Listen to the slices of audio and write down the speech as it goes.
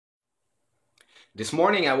This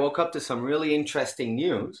morning, I woke up to some really interesting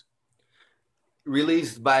news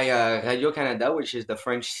released by Radio-Canada, which is the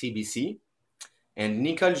French CBC, and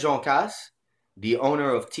Nicole Joncas, the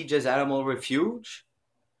owner of Teja's Animal Refuge,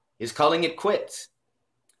 is calling it quits.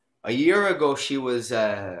 A year ago, she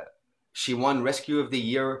won Rescue of the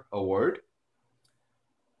Year award.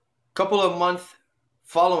 Couple of months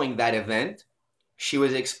following that event, she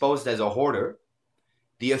was exposed as a hoarder.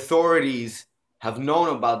 The authorities have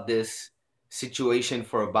known about this situation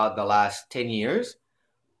for about the last 10 years,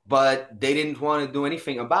 but they didn't want to do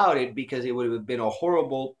anything about it because it would have been a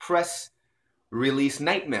horrible press release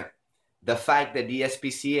nightmare. The fact that the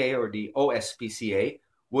SPCA or the OSPCA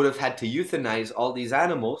would have had to euthanize all these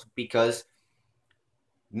animals because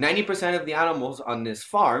 90% of the animals on this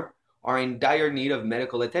farm are in dire need of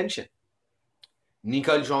medical attention.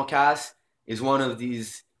 Nicole Joncas is one of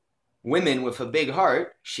these women with a big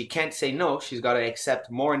heart. She can't say no. She's got to accept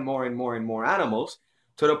more and more and more and more animals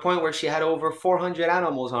to the point where she had over 400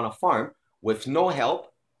 animals on a farm with no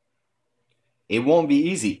help. It won't be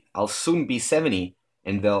easy. I'll soon be 70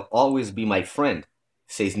 and they'll always be my friend,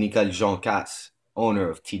 says Nicole Joncas, owner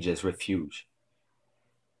of Teja's Refuge.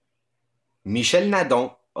 Michel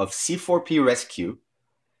Nadon of C4P Rescue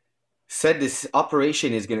said this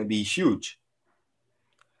operation is going to be huge.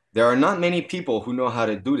 There are not many people who know how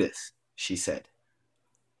to do this, she said.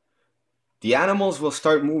 The animals will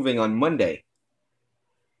start moving on Monday,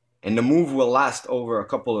 and the move will last over a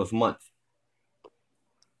couple of months.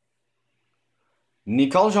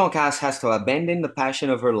 Nicole Joncas has to abandon the passion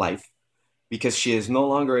of her life because she is no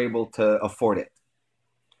longer able to afford it.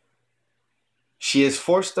 She is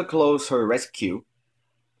forced to close her rescue,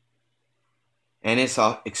 and it's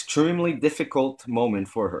an extremely difficult moment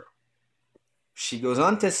for her. She goes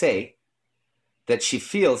on to say that she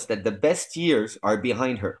feels that the best years are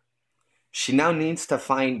behind her. She now needs to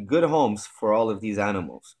find good homes for all of these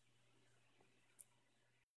animals.